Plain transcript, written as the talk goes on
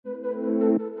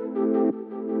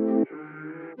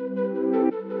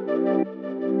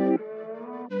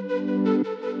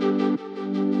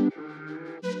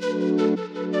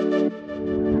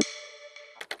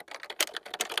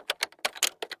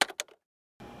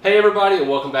Hey everybody, and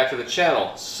welcome back to the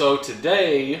channel. So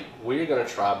today we're going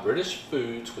to try British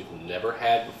foods we've never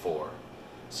had before.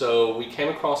 So we came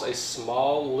across a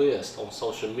small list on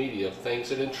social media of things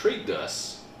that intrigued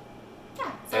us.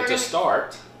 Yeah. So to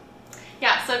start,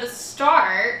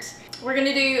 we're going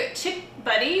to do Chip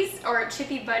Buddies or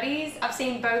Chippy Buddies. I've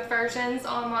seen both versions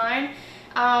online.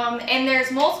 And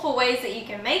there's multiple ways that you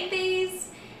can make these.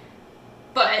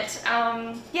 But,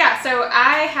 yeah, so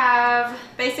I have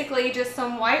basically just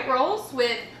some white rolls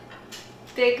with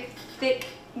big, thick,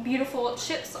 beautiful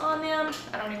chips on them.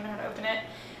 I don't even know how to open it.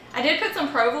 I did put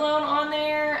some provolone on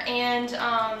there and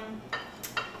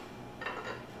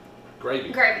gravy.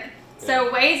 Yeah. So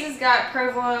Wade's has got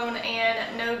provolone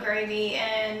and no gravy,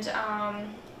 and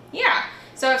yeah.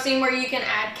 So I've seen where you can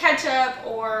add ketchup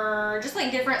or just like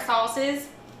different sauces.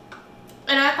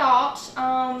 And I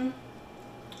thought,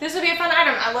 this would be a fun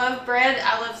item. I love bread,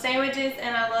 I love sandwiches,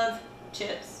 and I love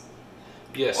chips.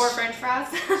 Yes. Or French fries.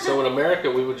 So in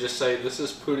America, we would just say this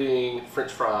is putting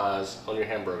French fries on your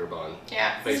hamburger bun.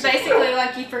 Yeah. This is basically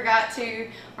like you forgot to,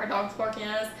 our dog's barking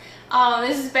at us.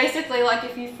 This is basically like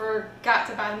if you forgot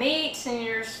to buy meat and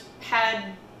you just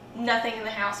had nothing in the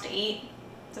house to eat.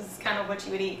 This is kind of what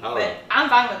you would eat. But I'm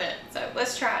fine with it. So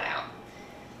let's try it out.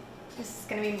 This is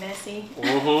going to be messy.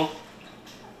 Mm-hmm.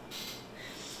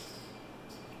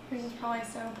 Yours is probably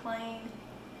so plain.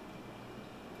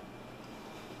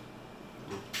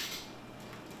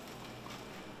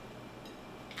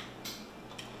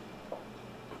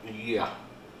 Yeah.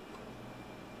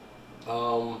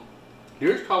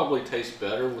 Yours probably tastes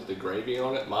better with the gravy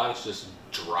on it. Mine's just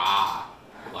dry.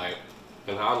 Like,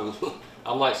 and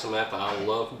I'm like Samantha. I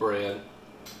love bread.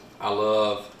 I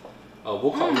love,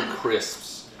 we'll call them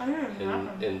crisps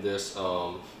in this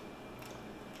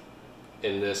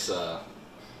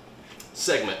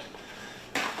segment,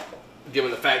 given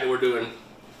the fact that we're doing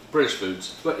British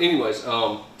foods. But anyways,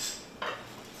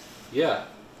 yeah.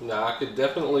 Now I could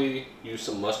definitely use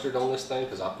some mustard on this thing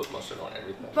because I put mustard on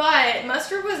everything. But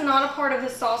mustard was not a part of the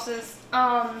sauces.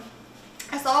 I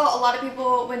saw a lot of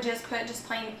people would just put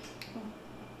plain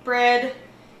bread,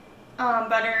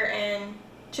 butter, and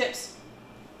chips,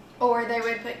 or they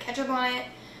would put ketchup on it,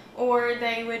 or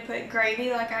they would put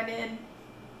gravy like I did,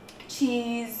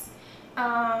 cheese.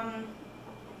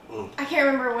 I can't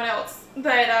remember what else,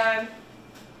 but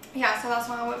yeah. So that's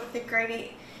why I went with the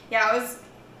gravy. Yeah,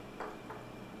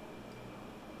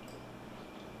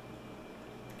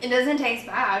 it doesn't taste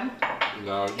bad.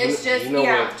 No, it's just,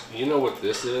 you know what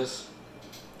this is?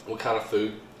 What kind of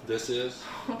food this is?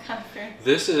 What kind of food?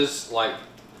 This is like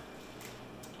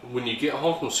when you get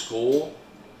home from school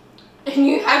and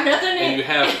you have nothing and you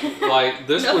have like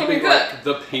this would be cook. like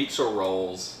the pizza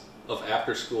rolls of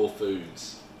after school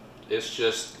foods. It's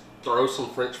just throw some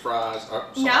French fries.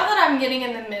 Now that I'm getting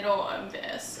in the middle of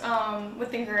this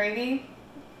with the gravy,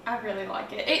 I really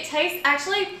like it. It tastes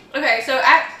actually okay. So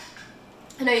I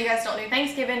know you guys don't do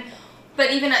Thanksgiving,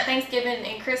 but even at Thanksgiving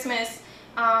and Christmas,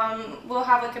 we'll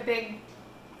have like a big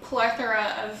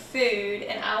plethora of food,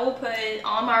 and I will put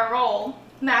on my roll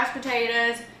mashed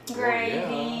potatoes,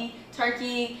 gravy,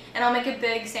 turkey, and I'll make a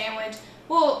big sandwich.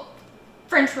 Well,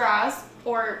 French fries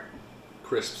or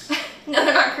crisps. No,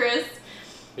 they're not crisps.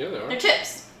 Yeah, they are. They're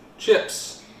chips.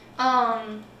 Chips.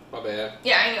 My bad.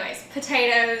 Yeah. Anyways,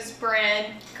 potatoes,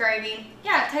 bread, gravy.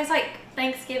 Yeah, it tastes like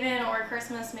Thanksgiving or a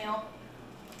Christmas meal.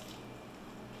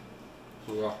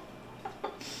 Yeah.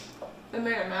 It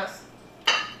made a mess.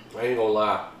 I ain't gonna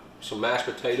lie. Some mashed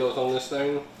potatoes on this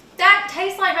thing. That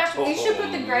tastes like mashed potatoes. You should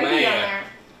put the gravy on there.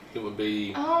 It would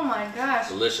be. Oh my gosh.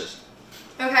 Delicious.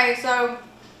 Okay, so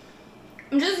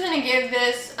I'm just gonna give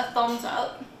this a thumbs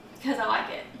up because I like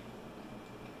it.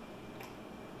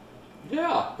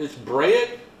 Yeah, it's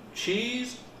bread,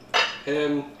 cheese,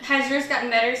 and. Has yours gotten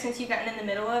better since you've gotten in the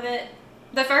middle of it?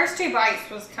 The first two bites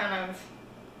was kind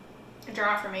of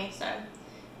dry for me, so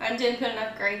I didn't put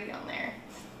enough gravy on there.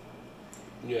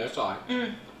 Yeah, it's alright.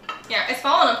 Yeah, it's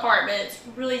falling apart, but it's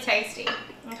really tasty.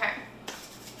 Okay,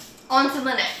 on to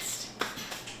the next.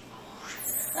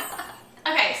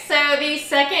 Okay, so the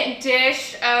second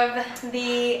dish of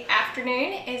the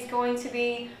afternoon is going to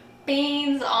be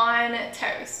beans on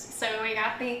toast. So we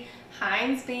got the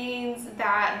Heinz beans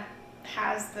that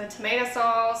has the tomato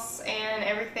sauce and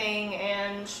everything,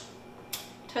 and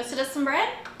toasted us some bread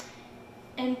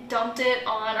and dumped it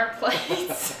on our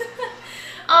plates.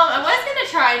 I was going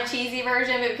to try a cheesy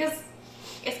version, but because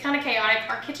it's kind of chaotic,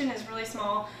 our kitchen is really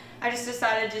small, I just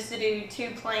decided just to do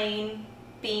 2 plain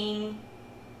bean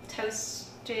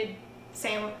toasted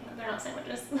sandwich. No, they're not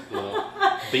sandwiches.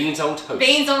 No. Beans on toast.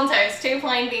 Beans on toast. 2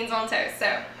 plain beans on toast.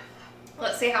 So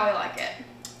let's see how we like it.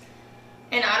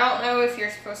 And I don't know if you're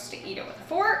supposed to eat it with a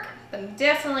fork, but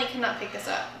definitely cannot pick this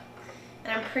up.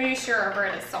 And I'm pretty sure our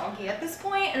bread is soggy at this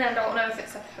point, and I don't know if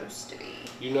it's supposed to be.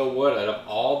 You know what? Out of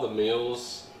all the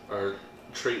meals or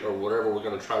treat or whatever we're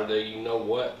going to try today, you know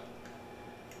what?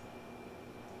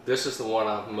 This is the one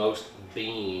I've most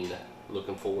been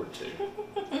looking forward to.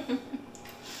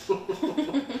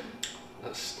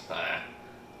 That's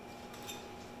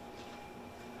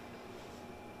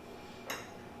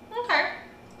Okay.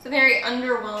 It's very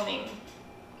underwhelming.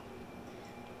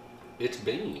 It's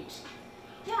beans.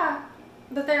 Yeah,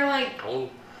 but they're like on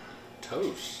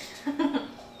toast.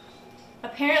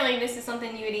 Apparently this is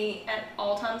something you would eat at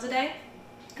all times a day.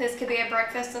 This could be a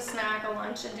breakfast, a snack, a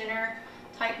lunch, a dinner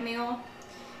type meal.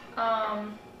 I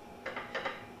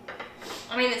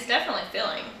mean, it's definitely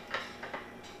filling.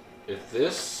 If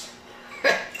this...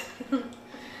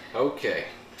 Okay.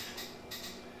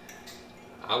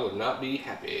 I would not be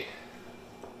happy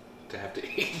to have to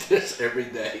eat this every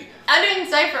day. I didn't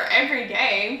say for every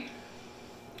day.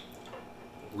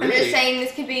 Really? I'm just saying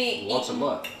this could be once a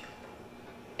month.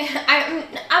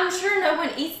 I'm sure no one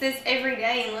eats this every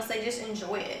day unless they just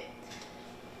enjoy it.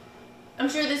 I'm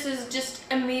sure this is just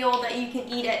a meal that you can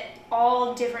eat at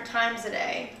all different times a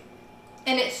day.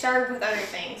 And it's served with other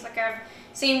things. Like I've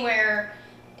seen where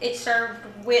it's served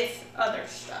with other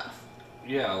stuff.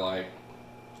 Yeah, like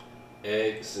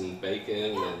eggs and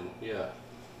bacon and yeah.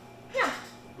 Yeah.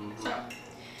 So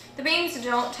the beans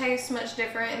don't taste much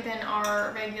different than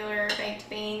our regular baked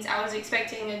beans. I was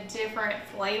expecting a different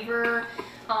flavor.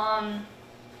 I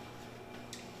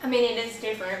mean, it is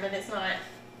different, but it's not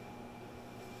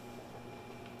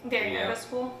very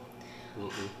noticeable.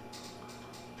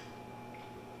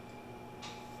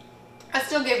 I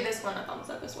still give this one a thumbs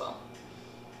up as well.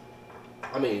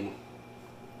 I mean,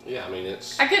 yeah, I mean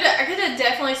it's. I could have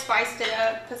definitely spiced it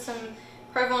up, put some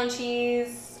provolone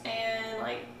cheese, and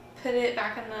like put it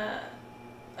back in the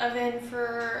oven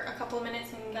for a couple of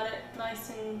minutes and got it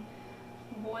nice and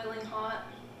boiling hot.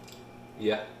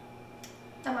 Yeah.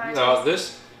 No,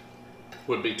 this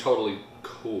would be totally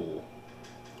cool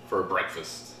for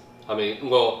breakfast. I mean,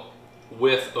 well,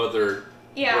 with other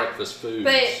breakfast foods.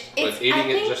 But eating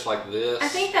it just like this. I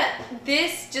think that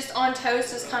this just on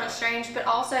toast is kind of strange, but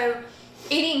also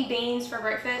eating beans for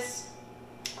breakfast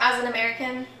as an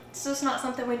American, it's just not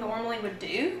something we normally would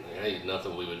do. It ain't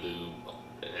nothing we would do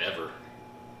ever.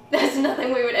 That's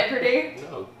nothing we would ever do?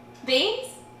 No. Beans?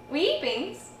 We eat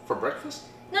beans. For breakfast?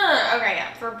 No, okay,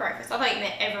 yeah, for breakfast. I thought you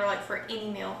meant ever, like for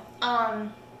any meal.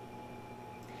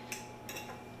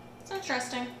 It's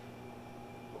interesting.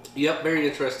 Yep, very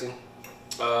interesting.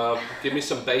 Give me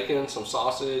some bacon, some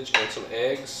sausage, and some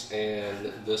eggs,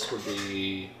 and this would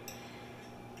be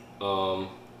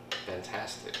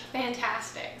fantastic.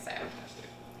 Fantastic. So.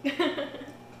 Fantastic.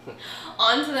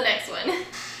 On to the next one.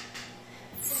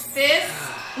 This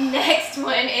next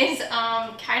one is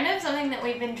kind of something that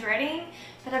we've been dreading,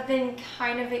 but I've been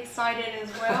kind of excited as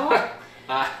well.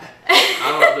 I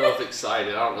don't know if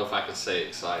excited. I don't know if I can say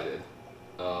excited.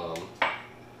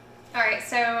 Alright,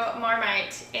 so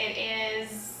Marmite, it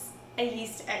is a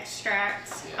yeast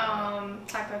extract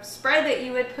type of spread that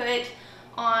you would put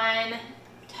on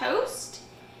toast.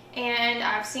 And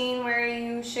I've seen where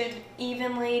you should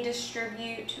evenly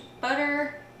distribute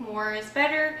butter. More is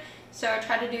better. So I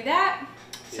try to do that.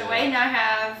 So Wade and I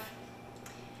have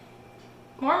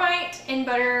Marmite and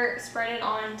butter spreaded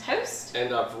on toast.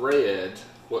 And I've read,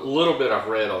 what little bit I've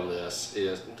read on this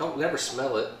is, don't never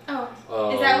smell it. Oh,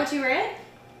 is that what you read?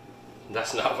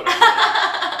 That's not what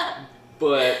I read.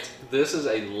 But this is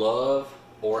a love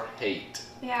or hate.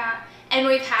 Yeah. And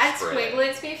we've had spread.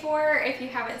 Twiglets before. If you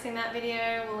haven't seen that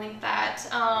video, we'll link that.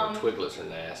 Twiglets are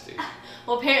nasty.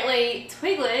 Well, apparently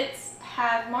Twiglets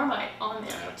have Marmite on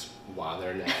them. That's why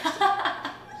they're nasty.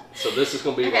 So this is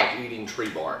going to be like eating tree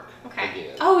bark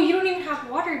again. Oh, you don't even have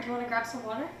water. Do you want to grab some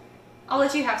water? I'll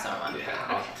let you have some.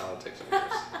 Yeah, I'll take some of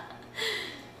this.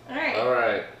 All right. All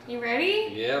right. You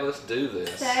ready? Yeah, let's do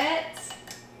this. Set.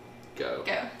 Go.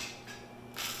 Go.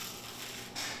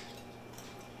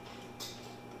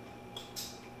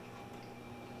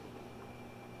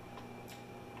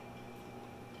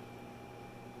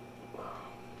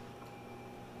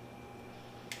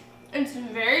 It's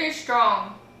very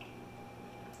strong.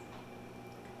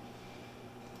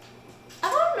 I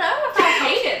don't know if I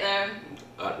hate it though.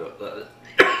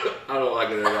 I don't like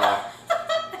it at all.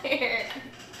 Here.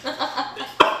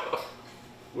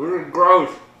 We're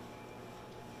gross.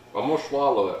 I'm gonna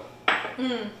swallow it.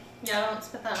 Yeah, don't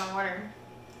spit that on water.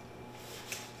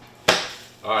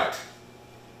 Alright.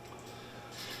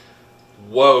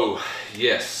 Whoa,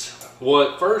 yes.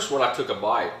 Well, at first when I took a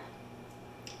bite,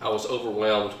 I was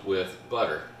overwhelmed with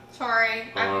butter. Sorry,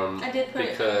 I did put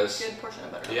because, a good portion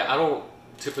of butter. Yeah, I don't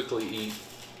typically eat,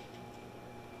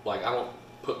 like I don't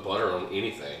put butter on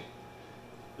anything.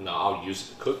 No, I'll use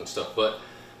it to cook and stuff. But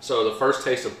so the first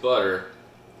taste of butter,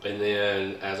 and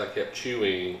then as I kept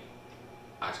chewing,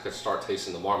 I could start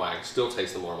tasting the Marmite. I can still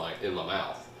taste the Marmite in my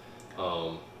mouth.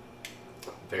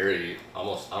 Very,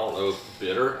 almost, I don't know,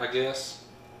 bitter, I guess.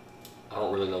 I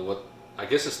don't really know what, I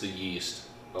guess it's the yeast.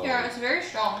 Yeah, it's very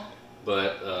strong.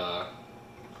 But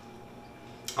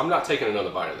I'm not taking another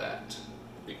bite of that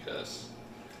because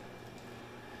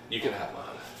you can have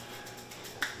mine.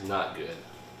 Not good,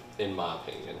 in my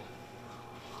opinion.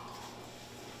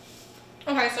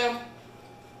 Okay, so.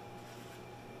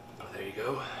 Oh, there you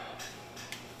go.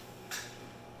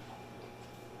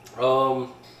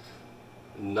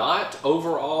 Not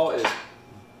overall as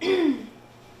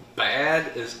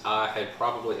bad as I had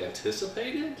probably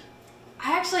anticipated.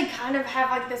 I actually kind of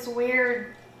have like this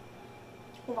weird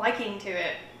liking to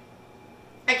it.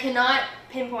 I cannot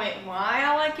pinpoint why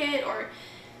I like it or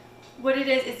what it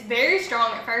is. It's very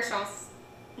strong. At first I was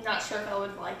not sure if I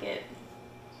would like it.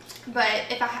 But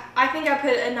if I think I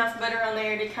put enough butter on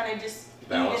there to kind of just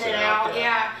balance even it out.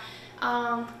 Yeah.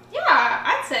 Yeah,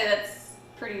 I'd say that's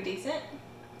pretty decent.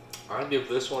 I'd give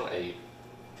this one a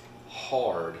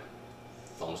hard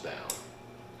thumbs down.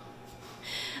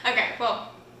 Okay,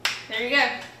 well, there you go.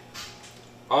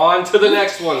 On to the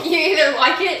next one. You either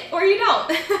like it or you don't.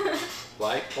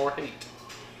 Like or hate.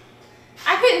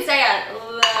 I couldn't say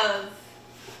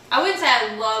I wouldn't say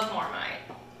I love Marmite,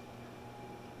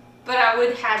 but I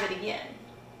would have it again.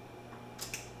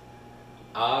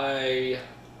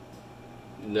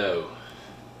 No.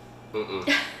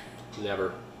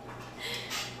 Never.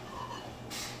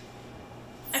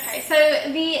 Okay,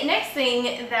 so the next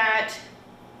thing that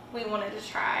we wanted to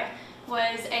try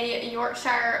was a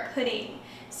Yorkshire pudding.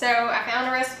 So I found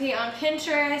a recipe on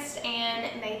Pinterest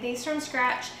and made these from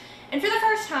scratch. And for the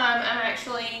first time, I'm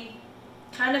actually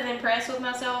kind of impressed with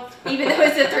myself, even though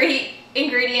it's a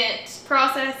 3-ingredient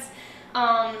process.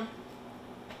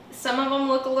 Some of them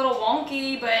look a little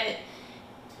wonky, but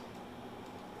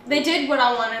they did what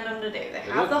I wanted them to do. They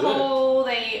have the hole,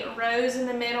 they rose in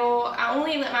the middle. I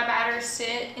only let my batter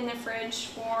sit in the fridge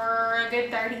for a good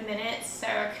 30 minutes, so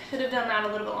I could have done that a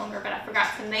little bit longer, but I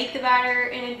forgot to make the batter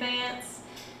in advance.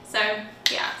 So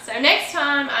yeah, so next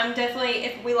time I'm definitely,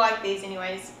 if we like these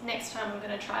anyways, next time I'm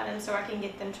going to try them so I can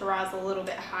get them to rise a little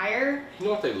bit higher. You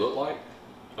know what they look like?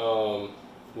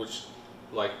 Which,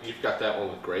 like, you've got that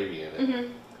one with gravy in it.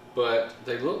 Mm-hmm. But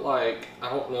they look like, I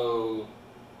don't know,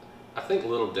 I think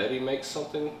Little Debbie makes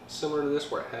something similar to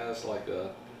this where it has like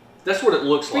a, that's what it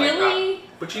looks like. Really?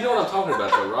 But you know what I'm talking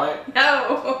about though, right?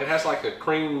 No. It has like a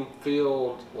cream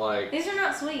filled, like. These are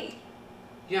not sweet.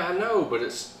 Yeah, I know, but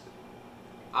it's,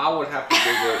 I would have to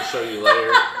Google it and show you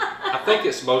later. I think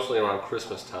it's mostly around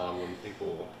Christmas time when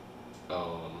people,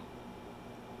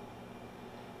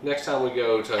 next time we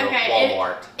go to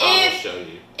Walmart, I will show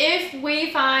you. If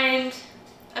we find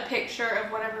a picture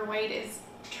of whatever Wade is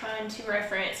trying to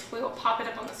reference, we will pop it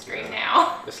up on the screen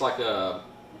now. It's like a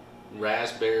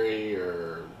raspberry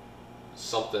or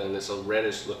something. It's a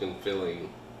reddish looking filling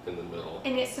in the middle.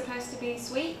 And it's supposed to be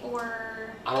sweet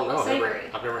or I don't know. savory?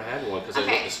 I've never had one because they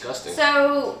look disgusting.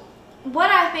 So what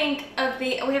I think of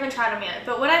we haven't tried them yet,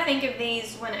 but what I think of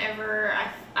these whenever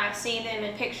I see them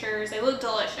in pictures, they look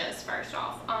delicious first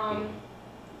off.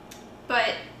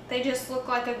 But they just look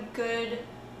like a good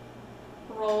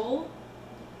roll,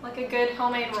 like a good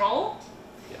homemade roll.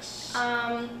 Yes.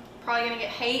 Probably gonna get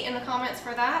hate in the comments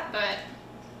for that, but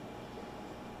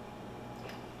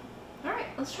all right,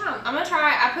 let's try them. I'm gonna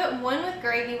try. I put one with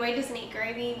gravy. Wade doesn't eat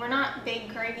gravy. We're not big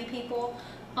gravy people,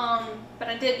 but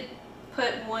I did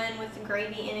put one with the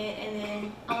gravy in it, and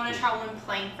then I want to try one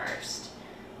plain first.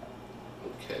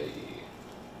 Okay.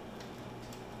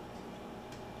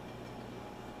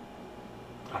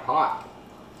 Hot.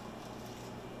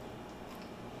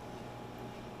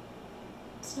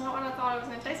 It's not what I thought it was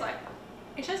gonna taste like.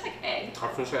 It tastes like egg. I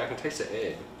was gonna say I can taste the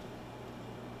egg.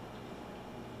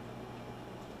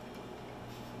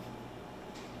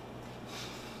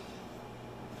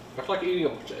 That's like eating a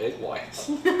bunch of egg whites.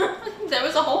 There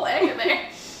was a whole egg in there.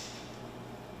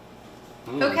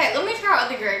 Okay, let me try it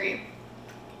with the gravy.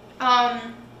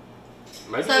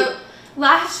 So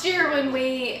last year when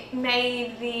we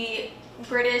made the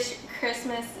British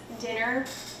Christmas dinner,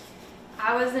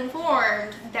 I was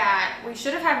informed that we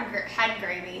should have had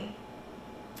gravy.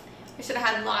 We should have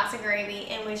had lots of gravy,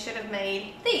 and we should have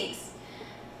made these.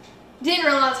 Didn't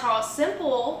realize how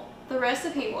simple the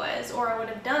recipe was, or I would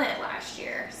have done it last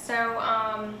year. So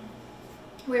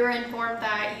we were informed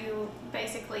that you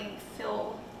basically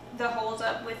fill the holes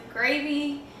up with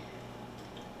gravy.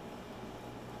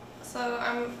 So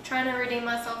I'm trying to redeem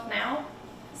myself now.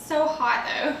 It's so hot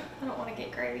though. I don't want to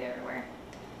get gravy everywhere.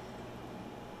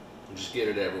 Just get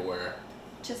it everywhere.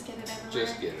 Just get it everywhere.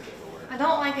 Just get it everywhere. I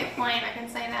don't like it plain, I can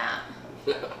say that.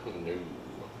 No.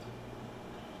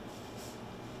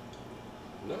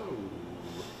 No.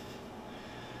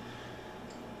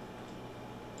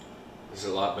 Is it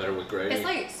a lot better with gravy? It's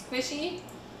like squishy.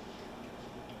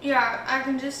 Yeah, I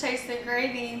can just taste the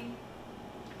gravy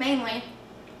mainly.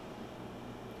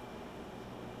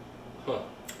 Huh.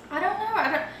 I don't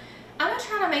know. I'm gonna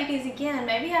try to make these again.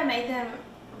 Maybe I made them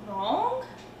wrong,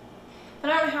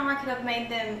 but I don't know how I could have made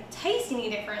them taste any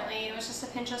differently. It was just a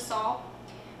pinch of salt,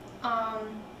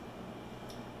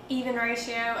 even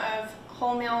ratio of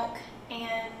whole milk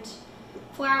and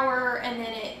flour, and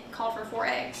then it called for 4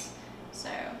 eggs. So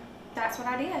that's what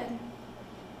I did.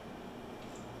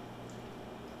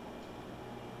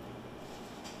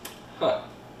 Huh.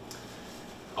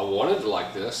 I wanted to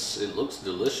like this. It looks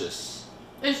delicious.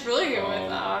 It's really good with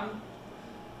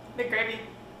the gravy.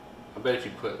 I bet if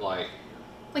you put like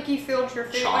you filled your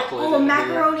food chocolate with in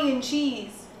macaroni and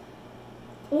cheese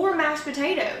or mashed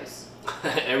potatoes.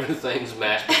 everything's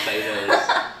mashed potatoes.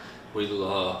 We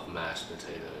love mashed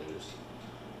potatoes.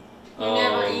 You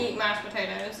never eat mashed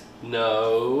potatoes.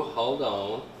 No, hold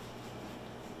on.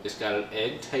 It's got an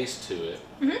egg taste to it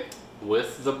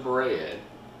with the bread.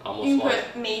 Almost you can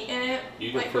like put meat in it, you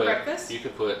can like put, for breakfast. You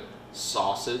could put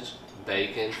sausage,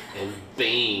 bacon, and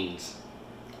beans.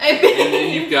 And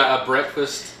then you've got a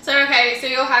breakfast. So okay, so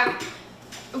you'll have.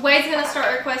 Wade's gonna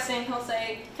start requesting. He'll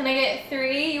say, "Can I get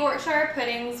 3 Yorkshire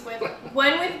puddings with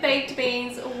 1 with baked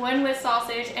beans, 1 with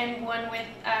sausage, and 1 with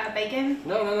bacon?"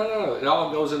 No. It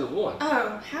all goes into one.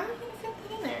 Oh, how are you gonna fit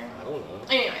that in there? I don't know.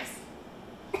 Anyways.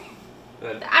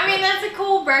 I mean, that's a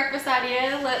cool breakfast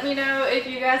idea. Let me know if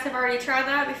you guys have already tried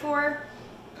that before.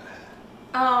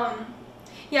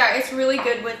 Yeah, it's really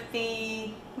good with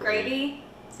the gravy.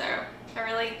 So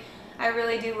I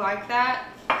really do like that.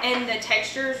 And the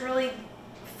texture is really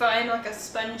fun, like a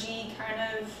spongy kind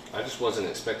of. I just wasn't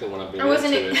expecting when I've been I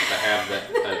wasn't into it to have that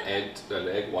an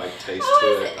egg white taste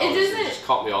Oh, to it. it It just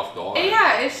caught me off guard.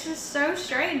 Yeah, it's just so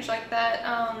strange like that.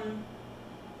 I'm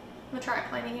gonna try it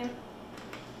plain again.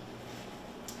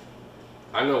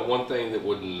 I know one thing that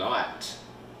would not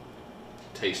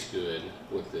taste good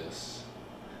with this.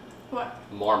 What?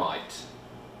 Marmite.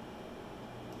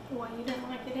 Well, you didn't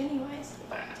like it anyways.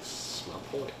 That's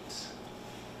my point.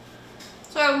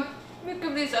 So, we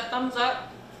give these a thumbs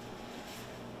up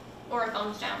or a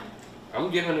thumbs down.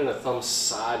 I'm giving it a thumb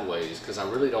sideways because I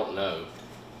really don't know.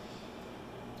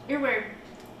 You're weird.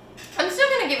 I'm still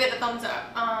gonna give it a thumbs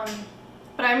up,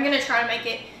 but I'm gonna try to make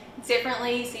it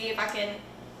differently. See if I can.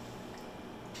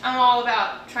 I'm all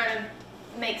about trying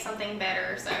to make something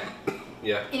better. So,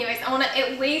 yeah. Anyways, I want to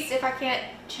at least if I can't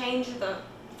change the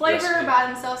flavor by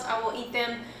themselves, I will eat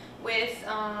them with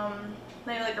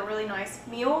maybe like a really nice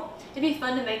meal. It'd be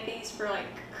fun to make these for like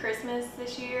Christmas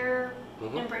this year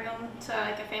and bring them to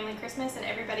like a family Christmas, and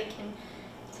everybody can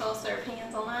tell us their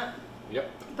opinions on that.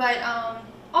 Yep. But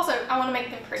also, I want to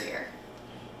make them prettier.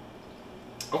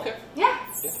 Okay. Yeah.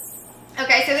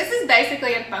 Okay, so this is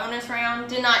basically a bonus round.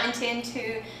 Did not intend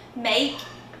to make.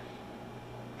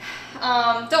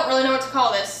 Don't really know what to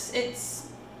call this.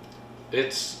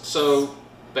 It's so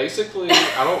basically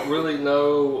I don't really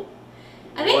know.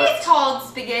 I think it's called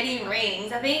spaghetti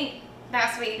rings. I think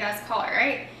that's what you guys call it,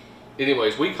 right?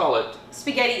 Anyways, we call it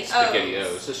spaghetti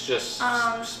O's. It's just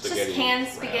spaghetti just canned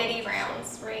spaghetti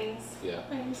rounds. Rings. Yeah.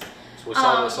 Rings. So we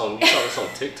saw this on. You saw this on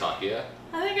TikTok, yeah?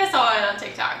 I think I saw it on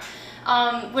TikTok.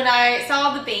 When I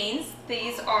saw the beans,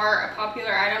 these are a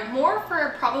popular item, more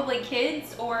for probably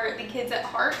kids or the kids at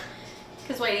heart,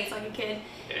 because Wade eats like a kid.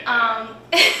 Yeah.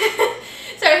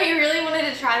 So he really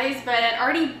wanted to try these, but I'd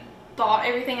already bought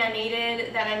everything I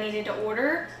needed that I needed to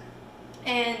order,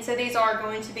 and so these are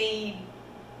going to be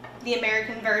the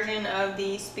American version of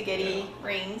the spaghetti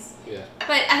rings. Yeah.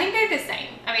 But I think they're the same.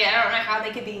 I mean, I don't know how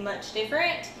they could be much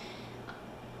different.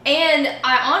 And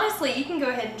I honestly, you can go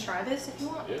ahead and try this if you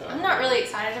want. Yeah, I'm not really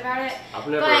excited about it. I've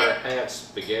never had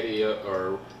spaghetti,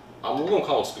 or we're gonna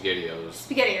call them SpaghettiOs.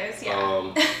 SpaghettiOs, yeah.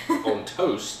 On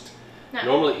toast. No.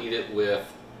 Normally eat it with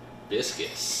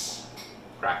biscuits,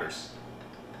 crackers.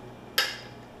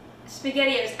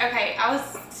 SpaghettiOs. Okay, I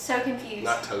was so confused.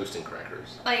 Not toast and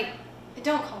crackers. Like,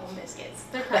 don't call them biscuits.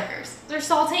 They're crackers. They're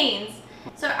saltines.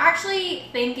 So actually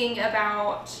thinking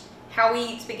about how we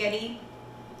eat spaghetti,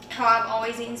 how I've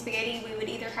always eaten spaghetti, we would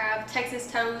either have Texas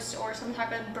toast or some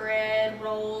type of bread,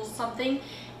 rolls, something,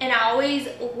 and I always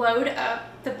load up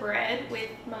the bread with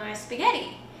my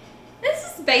spaghetti.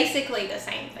 This is basically the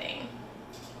same thing.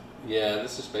 Yeah,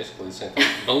 this is basically the same thing.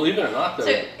 Believe it or not, though,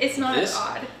 So it's not as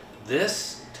odd.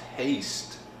 This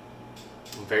tastes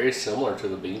very similar to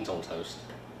the beans on toast.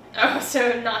 Oh,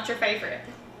 so not your favorite?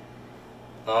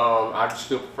 I just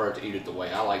still prefer to eat it the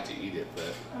way I like to eat it,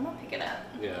 but I'm gonna pick it up.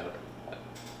 yeah.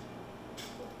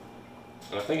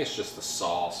 And I think it's just the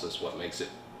sauce is what makes it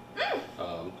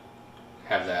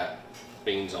have that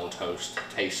beans on toast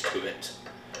taste to it.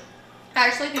 I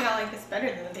actually think I like this better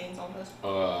than the beans on toast.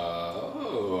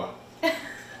 Oh. I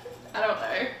don't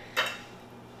know.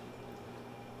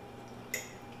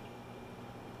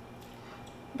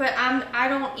 But I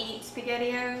don't eat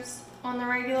SpaghettiOs on the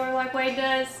regular like Wade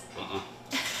does.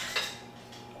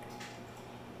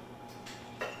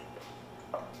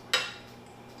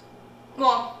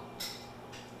 Well,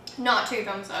 not 2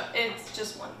 thumbs up. It's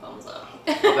just 1 thumbs up.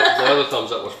 Well, the other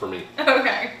thumbs up was for me.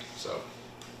 Okay. So.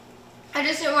 I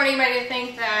just didn't want anybody to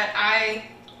think that I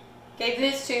gave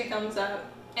this 2 thumbs up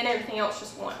and everything else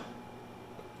just 1.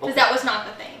 Because that was not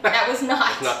the thing. That was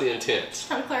not. Not the intent. Just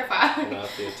trying to clarify. Not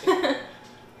the intent.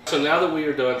 So now that we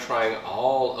are done trying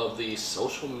all of the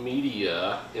social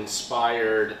media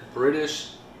inspired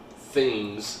British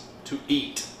things to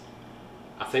eat,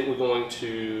 I think we're going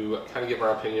to kind of give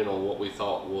our opinion on what we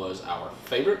thought was our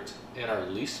favorite and our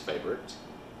least favorite.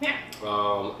 Yeah.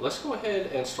 Let's go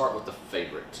ahead and start with the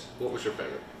favorite. What was your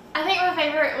favorite? I think my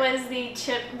favorite was the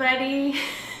Chip Buddy.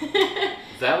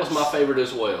 That was my favorite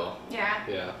as well. Yeah.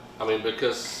 Yeah. I mean,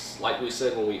 because like we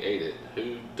said when we ate it,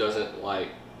 who doesn't like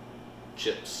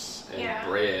chips and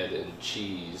bread and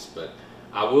cheese? But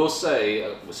I will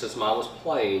say, since mine was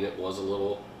plain, it was a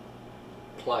little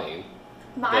plain.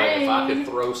 But if I could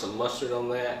throw some mustard on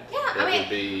that, it would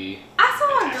be. I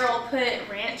saw fantastic. a girl put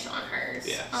ranch on hers.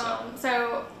 Yeah.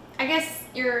 So I guess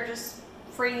you're just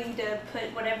free to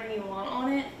put whatever you want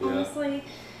on it, honestly.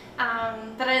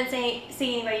 But I didn't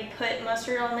see anybody put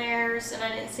mustard on theirs, and I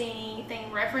didn't see anything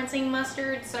referencing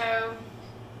mustard. So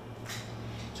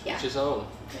each his own.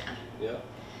 Yeah. Yeah.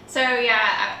 So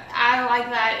yeah, I like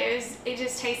that. It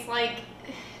just tastes like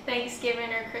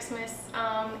Thanksgiving or Christmas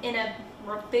in a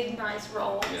big nice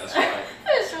roll. Yeah, that's right.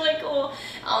 It was really cool.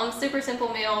 Super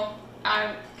simple meal.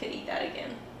 I could eat that again.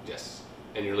 Yes.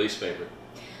 And your least favorite?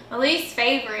 My least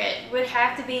favorite would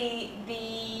have to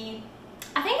be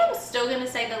I think I'm still gonna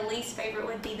say the least favorite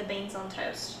would be the beans on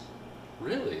toast.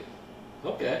 Really?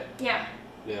 Okay. Yeah.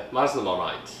 Yeah. Mine's the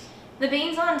Marmite. The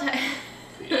beans on toast.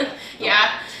 Yeah.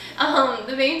 Yeah.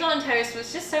 The beans on toast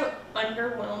was just so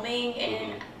underwhelming,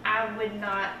 and I would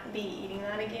not be eating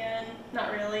that again.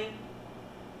 Not really.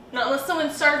 Not unless someone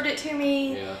served it to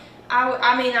me. Yeah.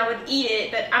 I mean, I would eat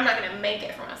it, but I'm not going to make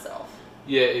it for myself.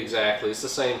 Yeah, exactly. It's the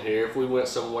same here. If we went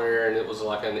somewhere and it was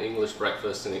like an English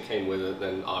breakfast and it came with it,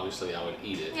 then obviously I would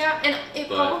eat it. Yeah, and it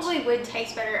probably would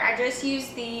taste better. I just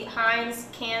used the Heinz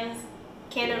can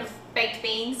of baked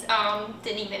beans.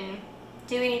 Didn't even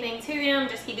do anything to them,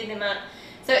 just heated them up.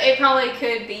 So it probably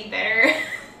could be better.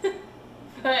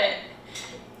 But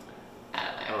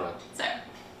I don't know. So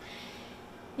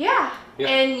yeah.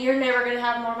 And you're never gonna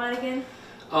have Marmite again?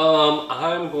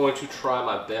 I'm going to try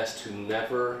my best to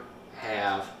never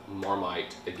have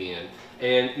Marmite again.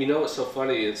 And you know what's so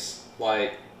funny? It's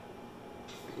like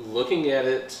looking at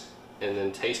it and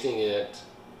then tasting it,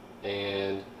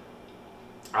 and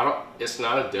it's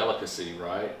not a delicacy,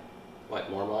 right? Like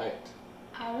Marmite.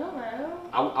 I don't know.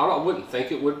 I wouldn't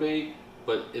think it would be,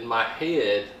 but in my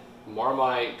head,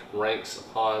 Marmite ranks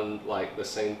upon like the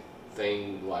same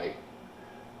thing like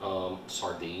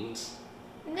sardines.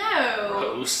 No.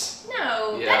 Gross.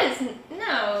 No, Yeah. that is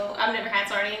no. I've never had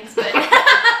sardines, but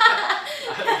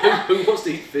who wants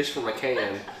to eat fish from a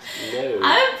can? No.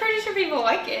 I'm pretty sure people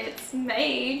like it. It's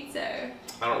made, so.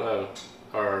 I don't know.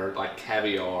 Or like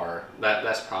caviar.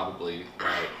 That's probably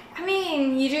like. I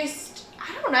mean,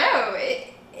 I don't know.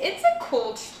 It's a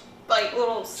cool like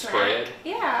little snack. Spread.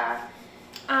 Yeah.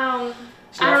 I not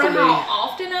don't for know me. how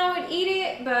often I would eat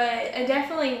it, but I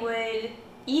definitely would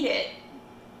eat it.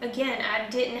 Again, I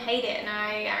didn't hate it, and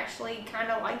I actually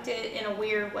kind of liked it in a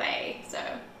weird way. So.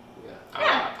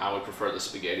 Yeah. I would prefer the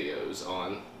SpaghettiOs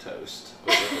on toast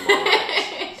over the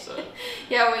Marmite. So.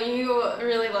 Yeah, well, you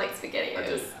really like SpaghettiOs. I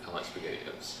do. I like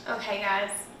SpaghettiOs. Okay,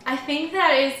 guys. I think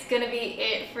that is going to be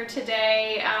it for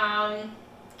today.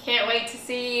 Can't wait to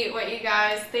see what you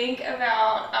guys think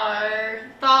about our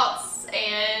thoughts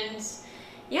and,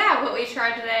 yeah, what we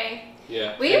tried today.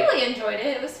 Yeah. We really enjoyed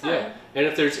it. It was fun. Yeah. And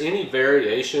if there's any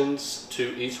variations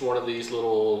to each one of these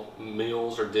little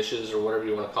meals or dishes or whatever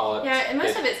you want to call it. Yeah, and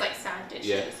most of it's like side dishes.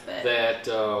 Yeah, but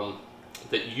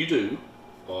that you do,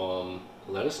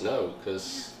 let us know,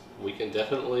 because we can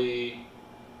definitely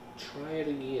try it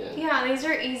again. Yeah, these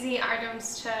are easy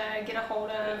items to get a hold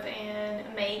of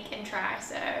and make and try.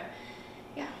 So,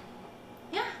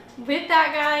 yeah. With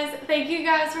that, guys, thank you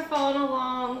guys for following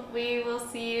along. We will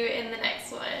see you in the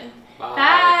next one. Bye.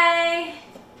 Bye.